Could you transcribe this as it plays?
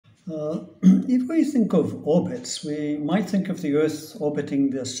If we think of orbits, we might think of the Earth orbiting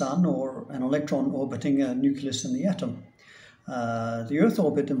the Sun or an electron orbiting a nucleus in the atom. The Earth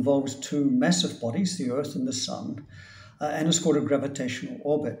orbit involves two massive bodies, the Earth and the Sun, and is called a gravitational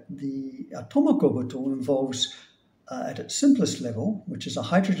orbit. The atomic orbital involves, at its simplest level, which is a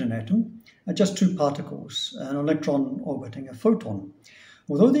hydrogen atom, just two particles, an electron orbiting a photon.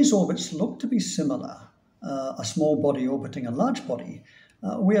 Although these orbits look to be similar, a small body orbiting a large body,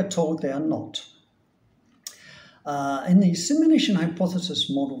 we are told they are not. In the simulation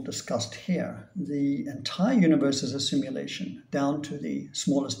hypothesis model discussed here, the entire universe is a simulation, down to the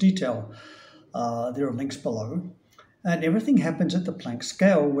smallest detail. There are links below. And everything happens at the Planck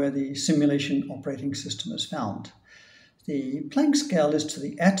scale, where the simulation operating system is found. The Planck scale is to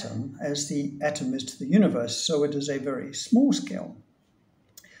the atom as the atom is to the universe, so it is a very small scale.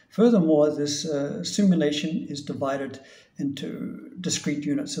 Furthermore, this simulation is divided into discrete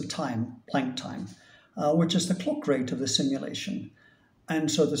units of time, Planck time, which is the clock rate of the simulation, and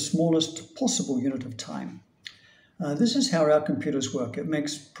so the smallest possible unit of time. This is how our computers work. It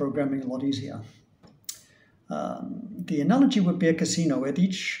makes programming a lot easier. The analogy would be a casino. At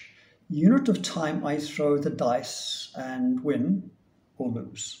each unit of time, I throw the dice and win or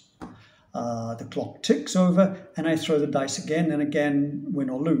lose. The clock ticks over and I throw the dice again and again, win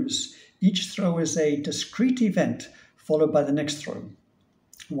or lose. Each throw is a discrete event followed by the next throw.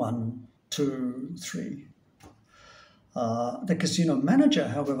 1, 2, 3. The casino manager,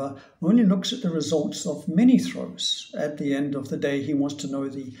 however, only looks at the results of many throws. At the end of the day, he wants to know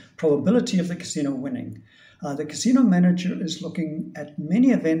the probability of the casino winning. The casino manager is looking at many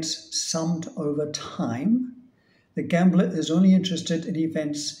events summed over time. The gambler is only interested in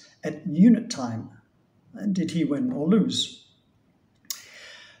events at unit time. Did he win or lose?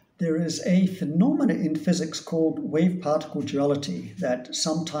 There is a phenomenon in physics called wave-particle duality, that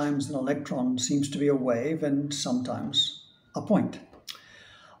sometimes an electron seems to be a wave and sometimes a point.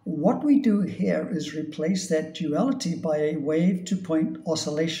 What we do here is replace that duality by a wave-to-point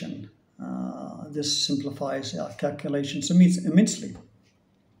oscillation. This simplifies our calculations immensely.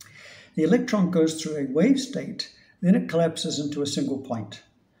 The electron goes through a wave state, then it collapses into a single point.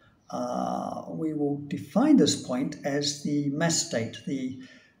 We will define this point as the mass state. The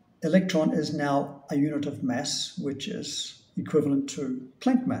electron is now a unit of mass, which is equivalent to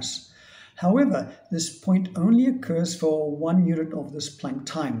Planck mass. However, this point only occurs for 1 unit of this Planck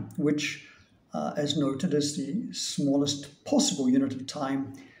time, which, as noted, is the smallest possible unit of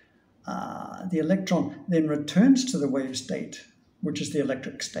time. The electron then returns to the wave state, which is the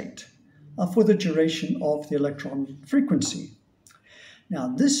electric state, for the duration of the electron frequency. Now,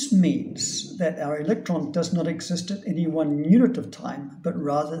 this means that our electron does not exist at any 1 unit of time, but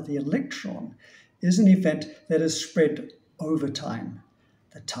rather the electron is an event that is spread over time.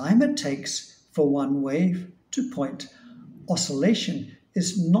 The time it takes for one wave-to-point oscillation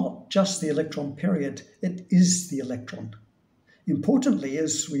is not just the electron period, it is the electron. Importantly,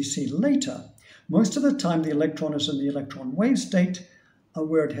 as we see later, most of the time the electron is in the electron wave state,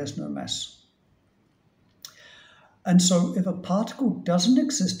 where it has no mass. And so if a particle doesn't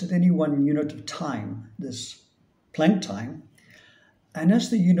exist at any 1 unit of time, this Planck time, and as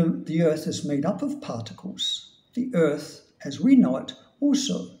the Earth is made up of particles, the Earth, as we know it,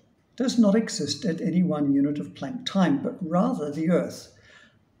 also does not exist at any 1 unit of Planck time, but rather the Earth,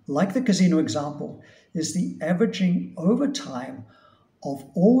 like the casino example, is the averaging over time of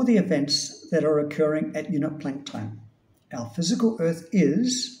all the events that are occurring at unit Planck time. Our physical Earth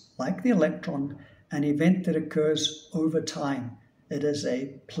is, like the electron, an event that occurs over time. It is a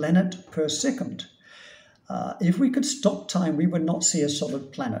planet per second. If we could stop time, we would not see a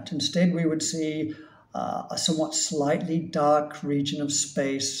solid planet. Instead, we would see a somewhat slightly dark region of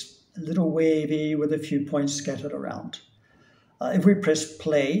space, a little wavy with a few points scattered around. If we press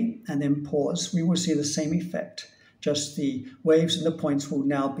play and then pause, we will see the same effect. Just the waves and the points will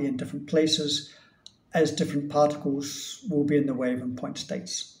now be in different places, as different particles will be in the wave and point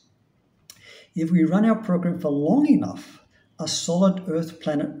states. If we run our program for long enough, a solid Earth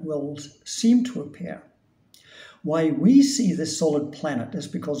planet will seem to appear. Why we see this solid planet is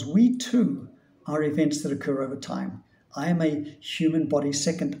because we too are events that occur over time. I am a human body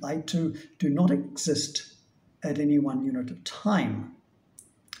second. I too do not exist at any 1 unit of time.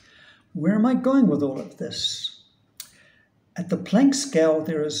 Where am I going with all of this? At the Planck scale,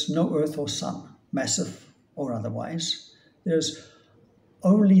 there is no Earth or Sun, massive or otherwise. There's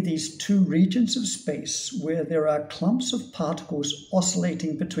only these 2 regions of space where there are clumps of particles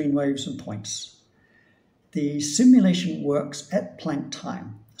oscillating between waves and points. The simulation works at Planck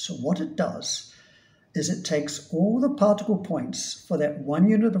time. So what it does is it takes all the particle points for that 1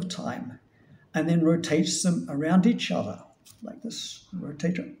 unit of time and then rotates them around each other, like this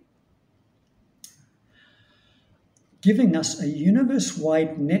rotator, giving us a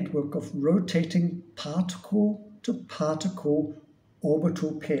universe-wide network of rotating particle-to-particle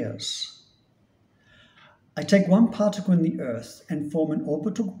orbital pairs. I take one particle in the Earth and form an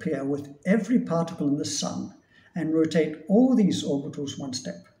orbital pair with every particle in the Sun and rotate all these orbitals one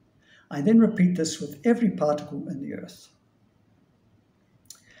step. I then repeat this with every particle in the Earth.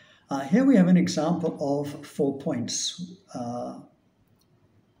 Here we have an example of 4 points.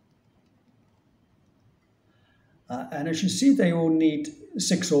 And as you see, they all need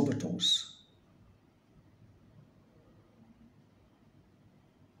 6 orbitals.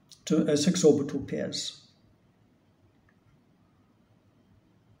 6 orbital pairs.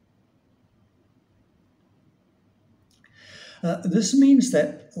 This means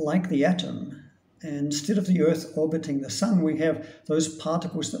that, like the atom, instead of the Earth orbiting the Sun, we have those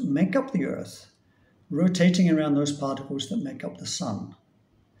particles that make up the Earth rotating around those particles that make up the Sun.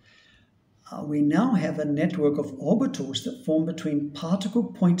 We now have a network of orbitals that form between particle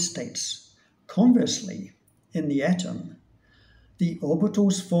point states. Conversely, in the atom, the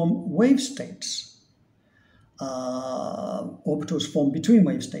orbitals form wave states. Orbitals form between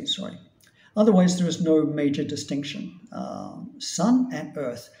wave states, sorry. Otherwise, there is no major distinction. Sun and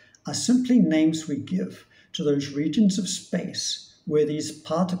Earth are simply names we give to those regions of space where these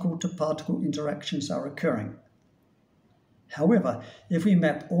particle-to-particle interactions are occurring. However, if we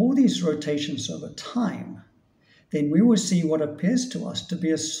map all these rotations over time, then we will see what appears to us to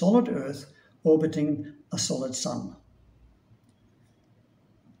be a solid Earth orbiting a solid Sun.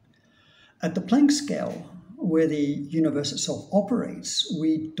 At the Planck scale, where the universe itself operates,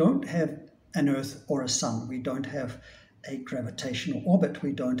 we don't have an Earth or a Sun. We don't have a gravitational orbit.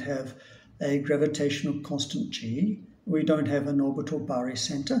 We don't have a gravitational constant g. We don't have an orbital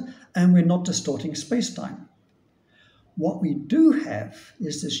barycenter, and we're not distorting space-time. What we do have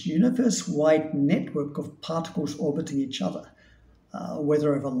is this universe-wide network of particles orbiting each other,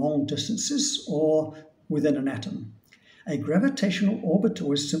 whether over long distances or within an atom. A gravitational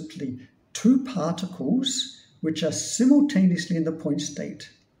orbital is simply 2 particles which are simultaneously in the point state,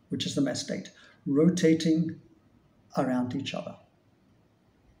 which is the mass state, rotating around each other.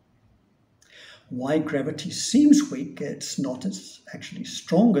 Why gravity seems weak, it's not, it's actually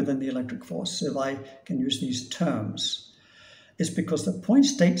stronger than the electric force, if I can use these terms, is because the point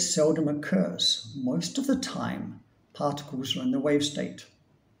state seldom occurs. Most of the time, particles are in the wave state.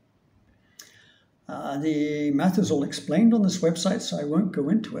 The math is all explained on this website, so I won't go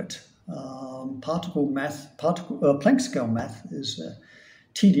into it. Planck scale math is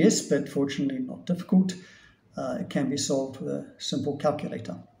tedious, but fortunately not difficult. It can be solved with a simple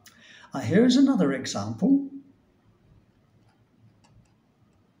calculator. Here is another example.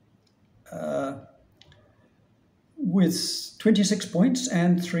 With 26 points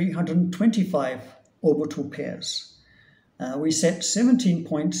and 325 orbital pairs. We set 17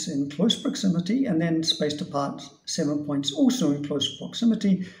 points in close proximity and then spaced apart 7 points also in close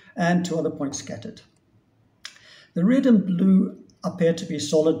proximity and 2 other points scattered. The red and blue appear to be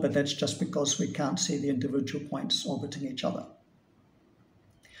solid, but that's just because we can't see the individual points orbiting each other.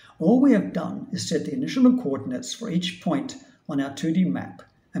 All we have done is set the initial coordinates for each point on our 2D map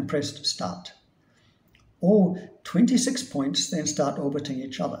and pressed start. All 26 points then start orbiting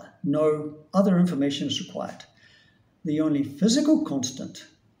each other. No other information is required. The only physical constant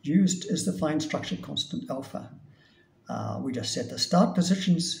used is the fine structure constant alpha. We just set the start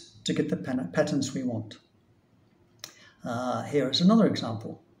positions to get the patterns we want. Here is another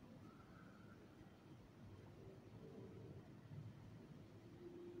example.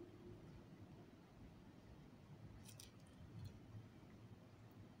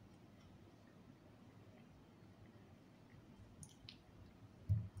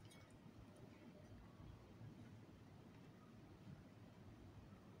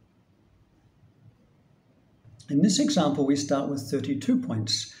 In this example, we start with 32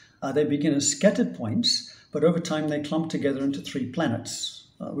 points. They begin as scattered points, but over time they clump together into 3 planets,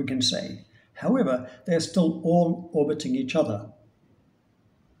 we can say. However, they are still all orbiting each other.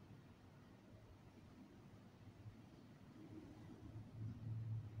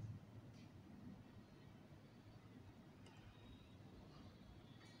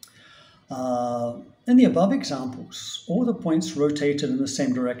 In the above examples, all the points rotated in the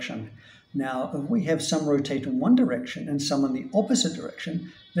same direction. Now, if we have some rotate in one direction and some in the opposite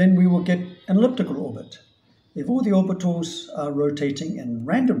direction, then we will get an elliptical orbit. If all the orbitals are rotating in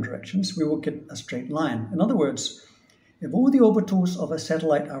random directions, we will get a straight line. In other words, If all the orbitals of a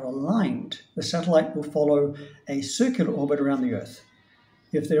satellite are aligned, the satellite will follow a circular orbit around the Earth.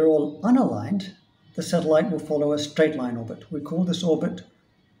 If they're all unaligned, the satellite will follow a straight line orbit. We call this orbit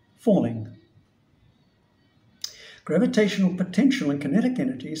falling. Gravitational potential and kinetic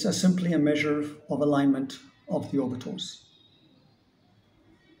energies are simply a measure of alignment of the orbitals.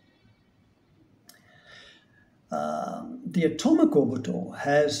 The atomic orbital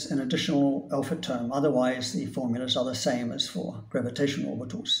has an additional alpha term, otherwise the formulas are the same as for gravitational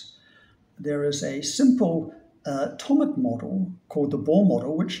orbitals. There is a simple atomic model called the Bohr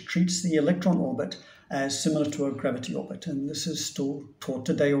model, which treats the electron orbit as similar to a gravity orbit, and this is still taught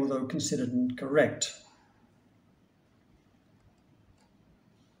today, although considered incorrect.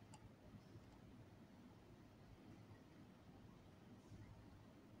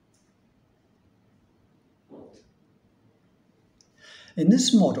 In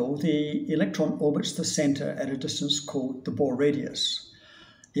this model, the electron orbits the center at a distance called the Bohr radius.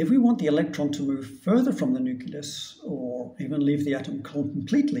 If we want the electron to move further from the nucleus, or even leave the atom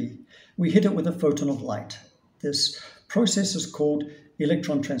completely, we hit it with a photon of light. This process is called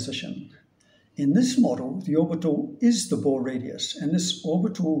electron transition. In this model, the orbital is the Bohr radius, and this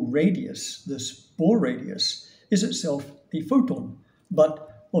orbital radius, this Bohr radius, is itself a photon,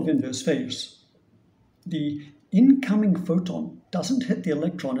 but of inverse phase. The incoming photon doesn't hit the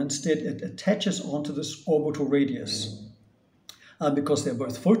electron, instead it attaches onto this orbital radius because they're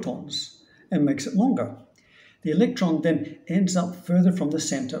both photons, and makes it longer. The electron then ends up further from the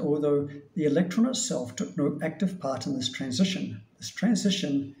center, although the electron itself took no active part in this transition. This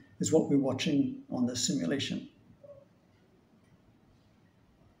transition is what we're watching on this simulation.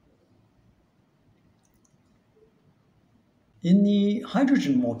 In the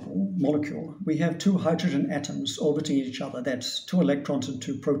hydrogen molecule, we have two hydrogen atoms orbiting each other. That's two electrons and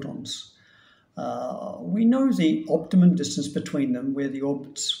two protons. We know the optimum distance between them, where the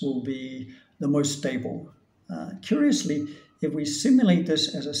orbits will be the most stable. Curiously, if we simulate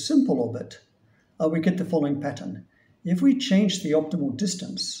this as a simple orbit, we get the following pattern. If we change the optimal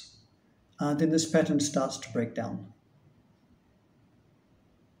distance, then this pattern starts to break down.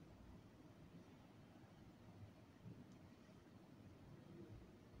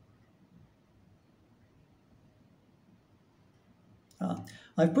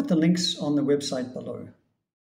 I've put the links on the website below.